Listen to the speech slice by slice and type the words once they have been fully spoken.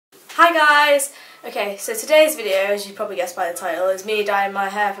Hi guys! Okay, so today's video, as you probably guessed by the title, is me dyeing my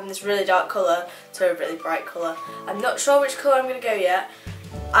hair from this really dark colour to a really bright colour. I'm not sure which colour I'm going to go yet.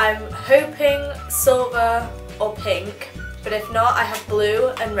 I'm hoping silver or pink, but if not, I have blue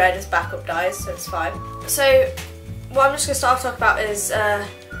and red as backup dyes, so it's fine. So what I'm just going to start off talking about is,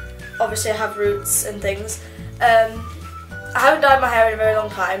 obviously I have roots and things. I haven't dyed my hair in a very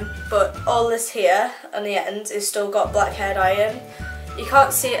long time, but all this here on the ends is still got black hair dye in. You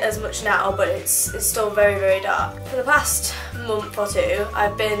can't see it as much now, but it's still very, very dark. For the past month or two,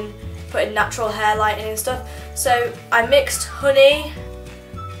 I've been putting natural hair lightening and stuff. So I mixed honey,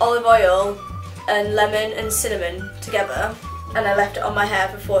 olive oil, and lemon and cinnamon together, and I left it on my hair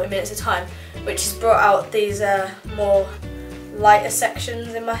for 40 minutes at a time, which has brought out these more lighter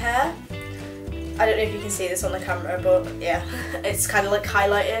sections in my hair. I don't know if you can see this on the camera, but yeah, it's kind of like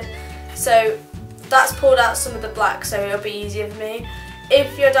highlighted. So that's pulled out some of the black, so it'll be easier for me.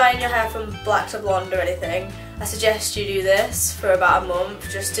 If you're dyeing your hair from black to blonde or anything, I suggest you do this for about a month,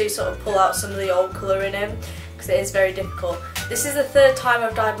 just to sort of pull out some of the old colouring in, because it is very difficult. This is the third time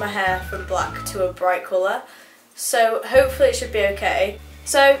I've dyed my hair from black to a bright colour, so hopefully it should be okay.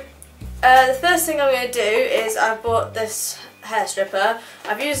 So the first thing I'm going to do is I've bought this hair stripper.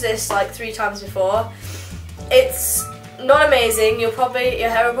 I've used this like 3 times before. It's not amazing. Your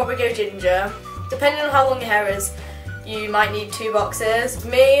hair will probably go ginger. Depending on how long your hair is, you might need 2 boxes.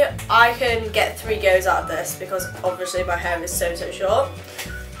 Me, I can get 3 goes out of this because obviously my hair is so short.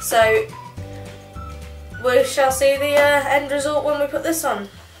 So we shall see the end result when we put this on.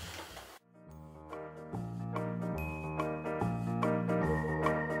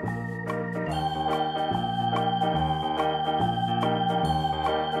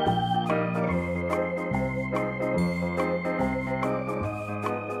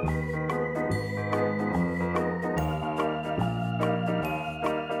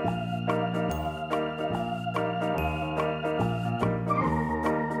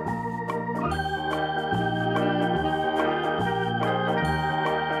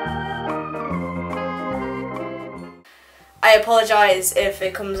 I apologise if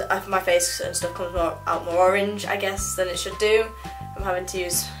my face and stuff comes out more orange, I guess, than it should do. I'm having to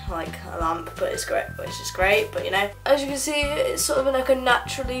use like a lamp, but it's great, which is great. But you know, as you can see, it's sort of like a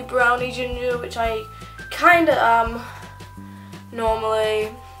naturally browny ginger, which I kind of am normally.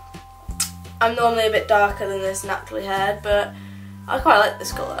 I'm normally a bit darker than this naturally haired, but I quite like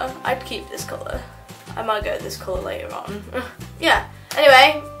this colour. I'd keep this colour. I might go with this colour later on. Yeah.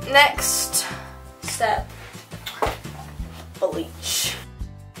 Anyway, next step. Bleach.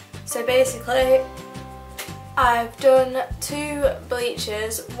 So basically I've done 2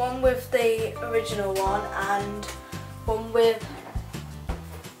 bleaches, one with the original one and one with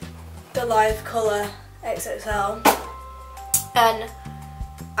the live colour XXL, and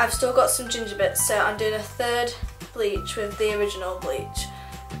I've still got some ginger bits, so I'm doing a 3rd bleach with the original bleach.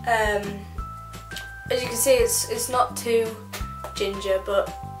 As you can see, it's not too ginger,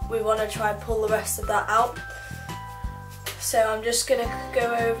 but we want to try and pull the rest of that out. So I'm just going to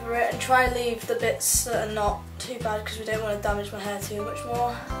go over it and try and leave the bits that are not too bad, because we don't want to damage my hair too much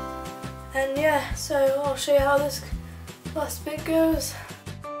more. And yeah, so I'll show you how this last bit goes.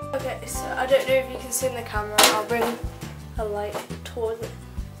 Okay, so I don't know if you can see in the camera, I'll bring a light towards it.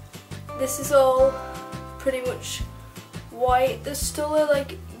 This is all pretty much white. There's still a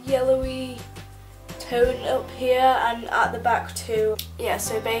like yellowy tone up here and at the back too. Yeah,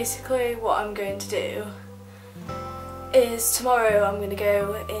 so basically what I'm going to do is tomorrow I'm going to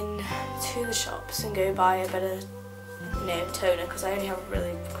go into the shops and go buy a better, you know, toner, because I only have a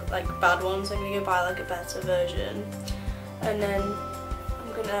really like bad one, so I'm going to go buy like a better version, and then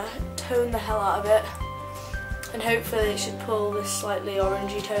I'm going to tone the hell out of it, and hopefully it should pull this slightly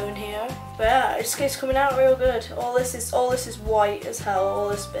orangey tone here. But yeah, it's coming out real good. All this is white as hell, all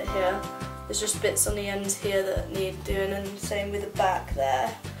this bit here. There's just bits on the ends here that need doing, and same with the back there.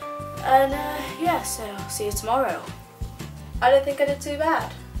 And yeah, so I'll see you tomorrow. I don't think I did too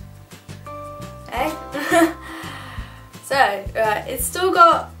bad. Eh? So, right, it's still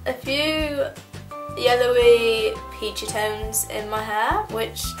got a few yellowy, peachy tones in my hair,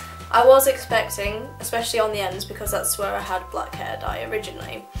 which I was expecting, especially on the ends, because that's where I had black hair dye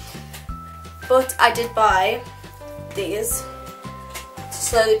originally. But I did buy these to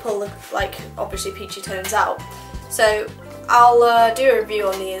slowly pull the, like, obviously peachy tones out. So I'll do a review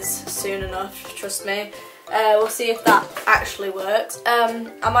on these soon enough, trust me. We'll see if that actually works.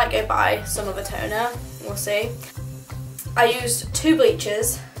 I might go buy some other toner, we'll see. I used 2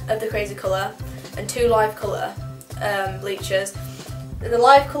 bleachers of the crazy colour and 2 live colour bleachers. The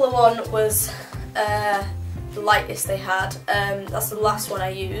live colour one was the lightest they had. That's the last one I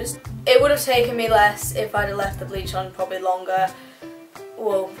used. It would have taken me less if I'd have left the bleach on probably longer.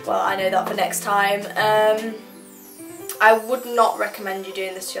 Well, I know that for next time. I would not recommend you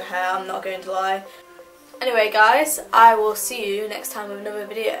doing this to your hair, I'm not going to lie. Anyway guys, I will see you next time with another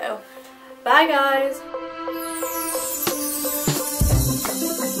video. Bye guys!